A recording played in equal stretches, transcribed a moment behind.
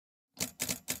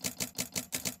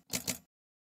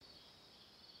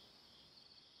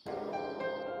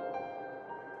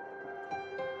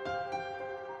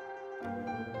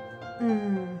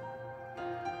嗯。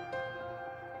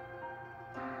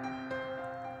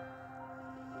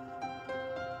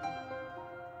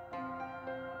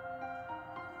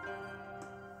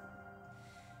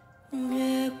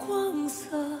月光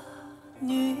色，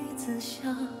女子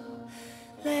香，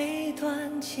泪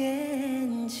断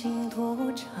剑情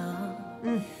多长。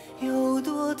有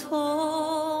多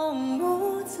痛，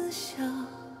母子想，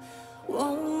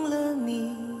忘了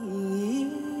你。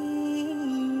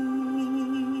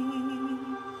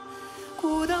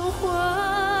孤灯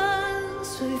魂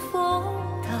随风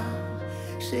荡，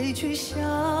谁去笑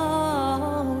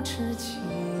痴情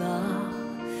郎？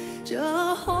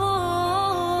这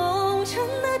红尘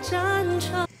的战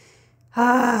场。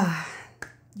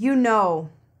You know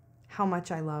how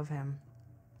much I love him.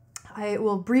 I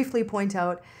will briefly point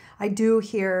out, I do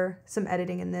hear some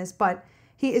editing in this, but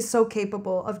he is so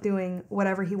capable of doing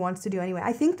whatever he wants to do anyway.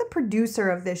 I think the producer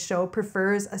of this show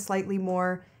prefers a slightly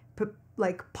more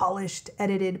like polished,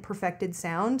 edited, perfected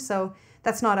sound. So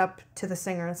that's not up to the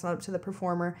singer. It's not up to the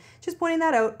performer. Just pointing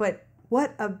that out. But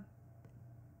what a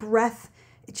breath.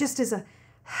 It just is a...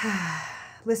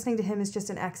 Listening to him is just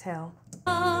an exhale.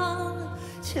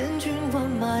 千军万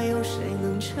马有谁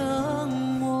能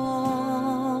称我？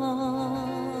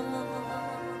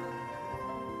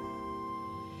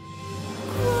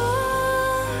过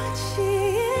尽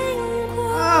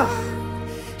关，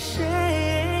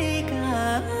谁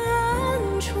敢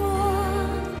闯？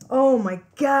 Oh my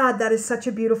God, that is such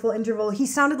a beautiful interval. He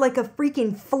sounded like a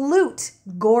freaking flute.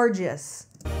 Gorgeous.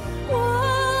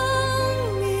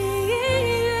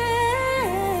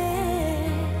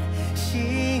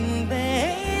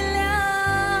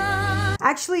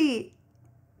 Actually,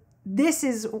 this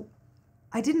is...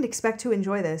 I didn't expect to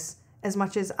enjoy this as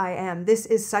much as I am. This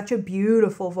is such a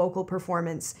beautiful vocal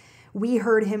performance. We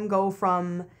heard him go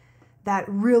from that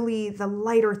really, the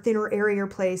lighter, thinner, airier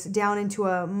place down into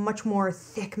a much more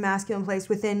thick, masculine place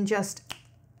within just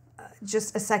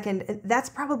a second. That's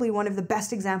probably one of the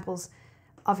best examples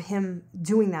of him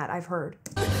doing that I've heard.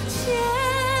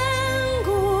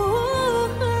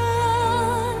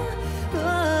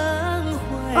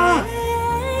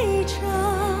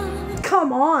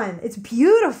 Come on, it's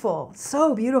beautiful,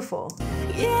 so beautiful.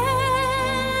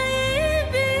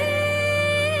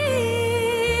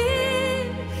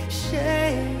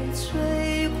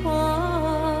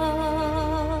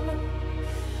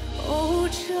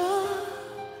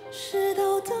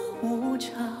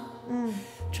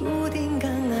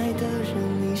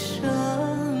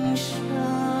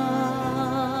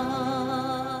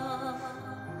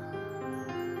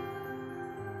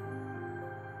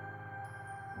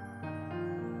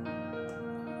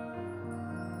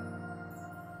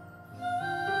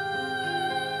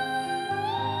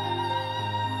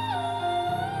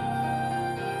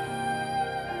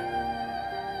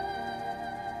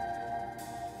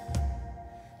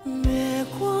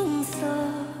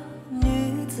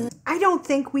 I don't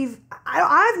think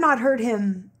I've not heard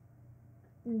him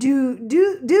do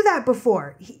that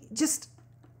before. He just,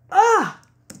 Do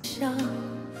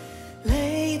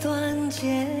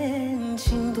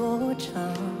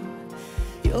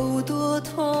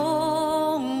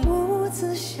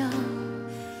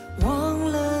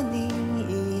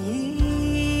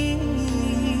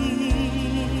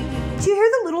you hear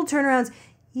the little turnarounds?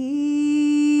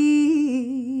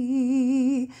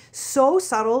 So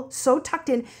subtle, so tucked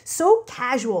in, so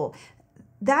casual.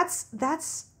 That's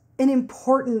an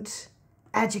important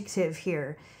adjective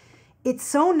here. It's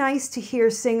so nice to hear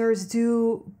singers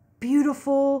do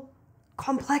beautiful,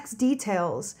 complex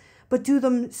details, but do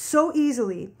them so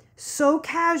easily, so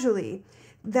casually,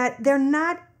 that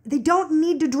they don't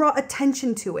need to draw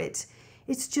attention to it.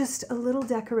 It's just a little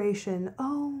decoration.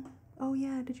 Oh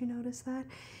yeah, did you notice that?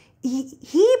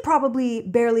 He probably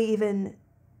barely even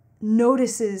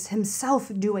notices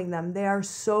himself doing them. They are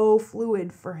so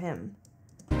fluid for him.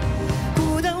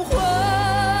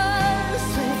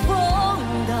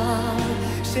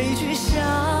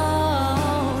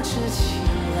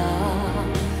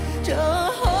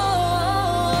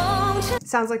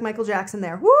 Sounds like Michael Jackson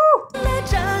there. Woo!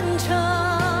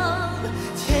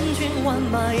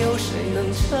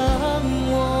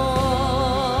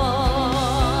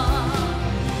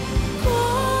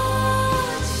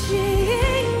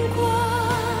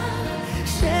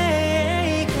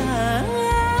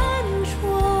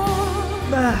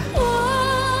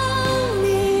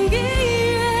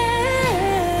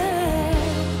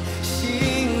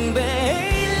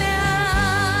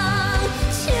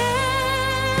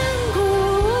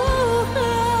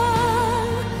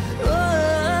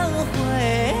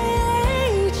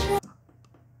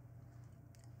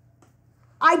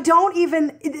 I don't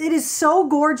even, it is so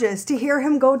gorgeous to hear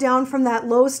him go down from that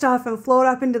low stuff and float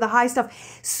up into the high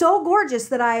stuff. So gorgeous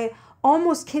that I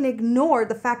almost can ignore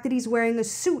the fact that he's wearing a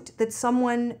suit that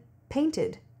someone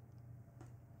painted.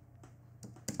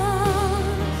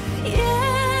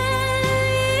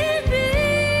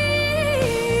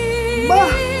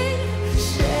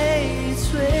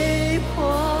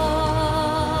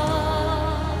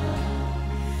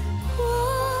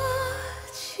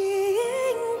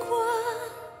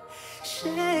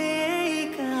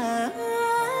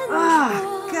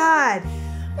 Oh, God.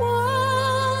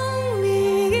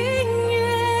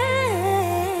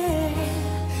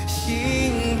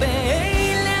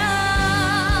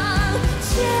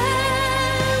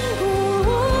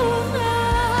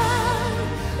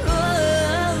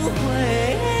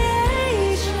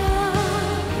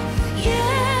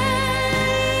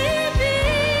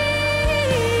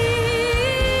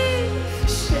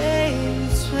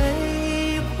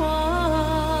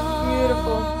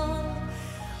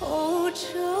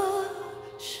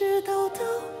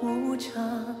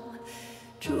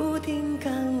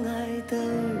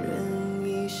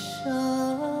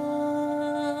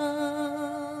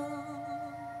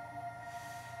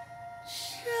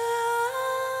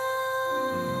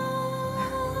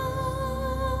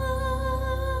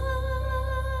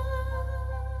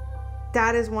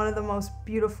 That is one of the most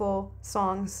beautiful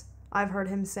songs I've heard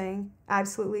him sing.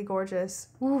 Absolutely gorgeous.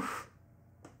 Oof.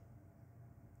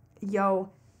 Yo,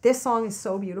 this song is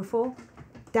so beautiful.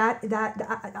 That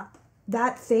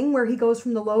thing where he goes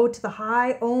from the low to the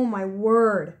high, oh my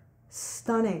word.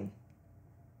 Stunning.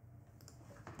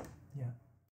 Yeah.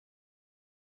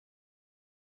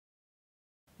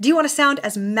 Do you want to sound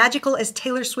as magical as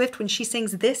Taylor Swift when she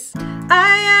sings this?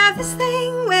 I have this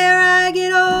thing where I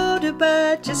get older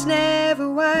but just never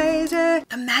wiser.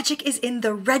 The magic is in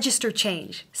the register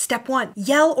change. Step 1,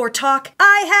 yell or talk,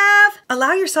 I have.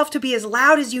 Allow yourself to be as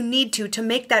loud as you need to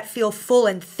make that feel full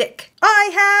and thick.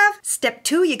 I have. Step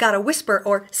 2, you gotta whisper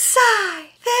or sigh.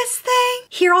 This thing.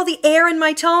 Hear all the air in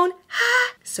my tone?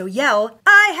 Ha. So yell,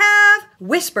 I have.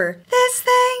 Whisper, this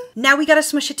thing. Now we gotta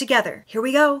smush it together. Here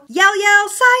we go. Yell, yell,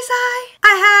 sigh, sigh.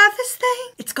 I have this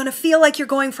thing. It's gonna feel like you're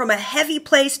going from a heavy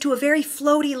place to a very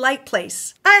floaty, light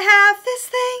place. I have this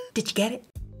thing. Did you get it?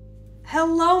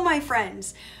 Hello, my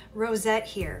friends. Rozette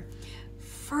here.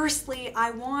 Firstly,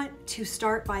 I want to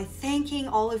start by thanking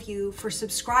all of you for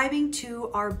subscribing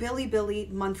to our Bilibili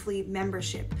monthly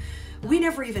membership. We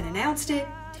never even announced it,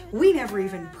 we never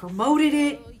even promoted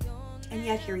it, and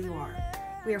yet here you are.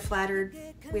 We are flattered,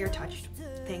 we are touched.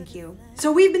 Thank you.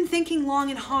 So we've been thinking long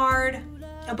and hard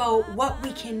about what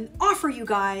we can offer you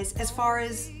guys as far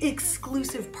as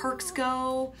exclusive perks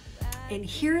go, and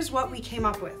here's what we came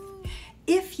up with.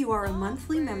 If you are a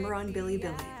monthly member on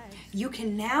Bilibili, you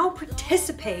can now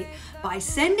participate by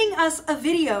sending us a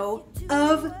video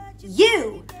of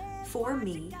you for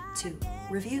me to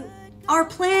review. Our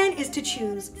plan is to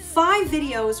choose 5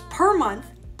 videos per month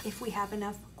if we have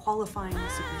enough qualifying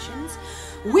submissions,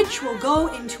 which will go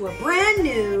into a brand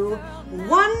new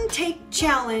one-take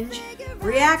challenge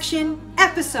reaction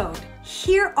episode.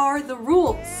 Here are the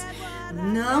rules.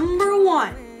 Number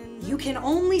 1, you can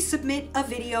only submit a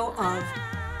video of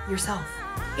yourself.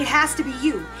 It has to be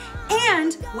you.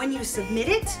 And when you submit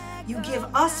it, you give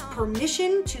us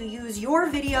permission to use your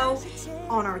video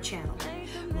on our channel.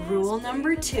 Rule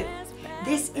number 2,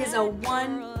 this is a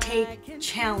one-take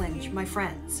challenge, my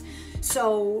friends.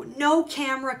 So no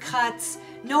camera cuts,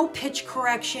 no pitch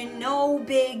correction, no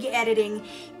big editing.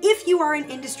 If you are an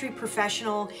industry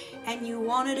professional and you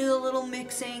want to do a little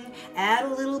mixing, add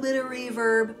a little bit of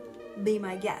reverb, be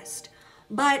my guest.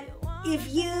 But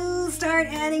if you start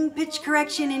adding pitch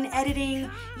correction and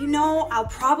editing, you know I'll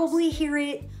probably hear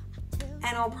it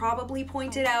and I'll probably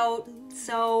point it out.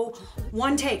 So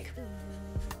one take.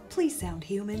 Please sound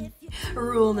human.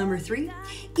 Rule number 3,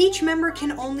 each member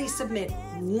can only submit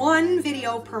 1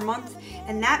 video per month,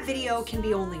 and that video can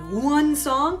be only 1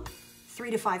 song,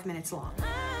 3 to 5 minutes long.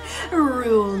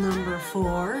 Rule number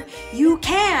 4, you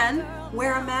can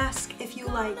wear a mask if you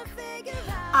like.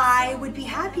 I would be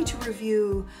happy to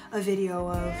review a video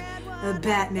of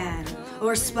Batman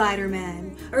or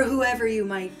Spider-Man or whoever you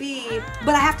might be,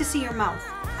 but I have to see your mouth.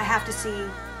 I have to see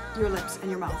your lips and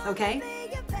your mouth, okay?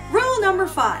 Rule number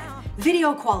 5,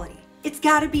 video quality. It's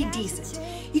gotta be decent.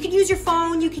 You can use your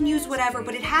phone, you can use whatever,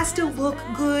 but it has to look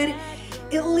good,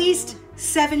 at least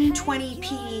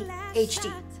 720p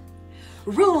HD.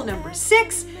 Rule number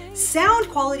 6, sound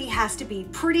quality has to be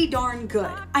pretty darn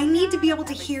good. I need to be able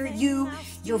to hear you,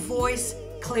 your voice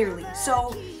clearly.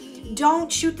 So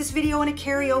Don't shoot this video in a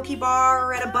karaoke bar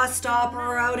or at a bus stop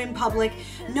or out in public.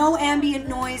 No ambient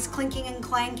noise, clinking and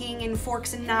clanking and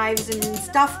forks and knives and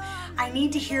stuff. I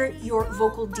need to hear your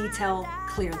vocal detail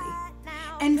clearly.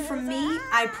 And from me,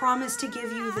 I promise to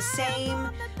give you the same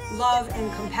love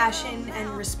and compassion and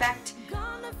respect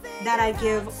that I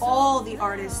give all the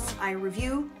artists I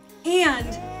review,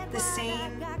 and the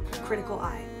same critical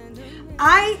eye.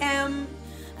 I am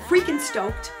freaking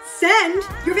stoked. Send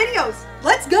your videos.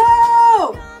 Let's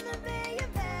go!